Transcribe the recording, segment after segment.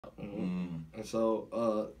And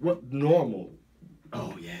so, what normal?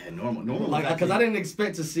 Oh yeah, normal. Like, because I didn't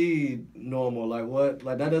expect to see normal. Like what?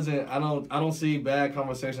 Like that doesn't. I don't see bad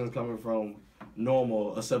conversations coming from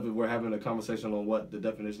normal, except if we're having a conversation on what the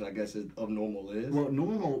definition, I guess, of normal is. Well,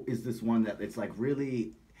 normal is this one that it's like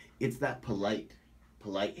really, it's that polite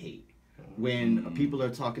hate. When people are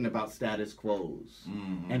talking about status quos,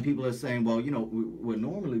 and people are saying, well, you know, well,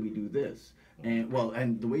 normally we do this. And well,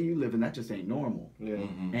 and the way you live, and that just ain't normal. Yeah.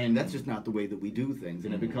 And that's just not the way that we do things.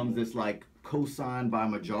 And it becomes this like co-signed by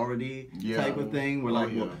majority type of thing. We're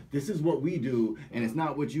like, well, this is what we do, and it's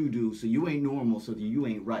not what you do, so you ain't normal, so you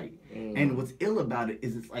ain't right. And what's ill about it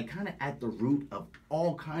is it's like kind of at the root of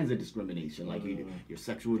all kinds of discrimination, like your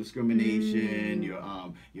sexual discrimination,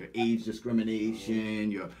 your age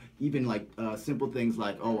discrimination, your even like simple things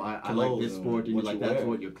like, oh, I like this sport and you like that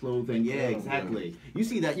sport, your clothing. Yeah, exactly. You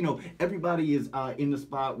see that, you know, everybody is in the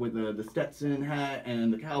spot with the Stetson hat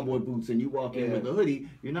and the cowboy boots, and you walk in with a hoodie,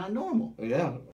 you're not normal. Yeah.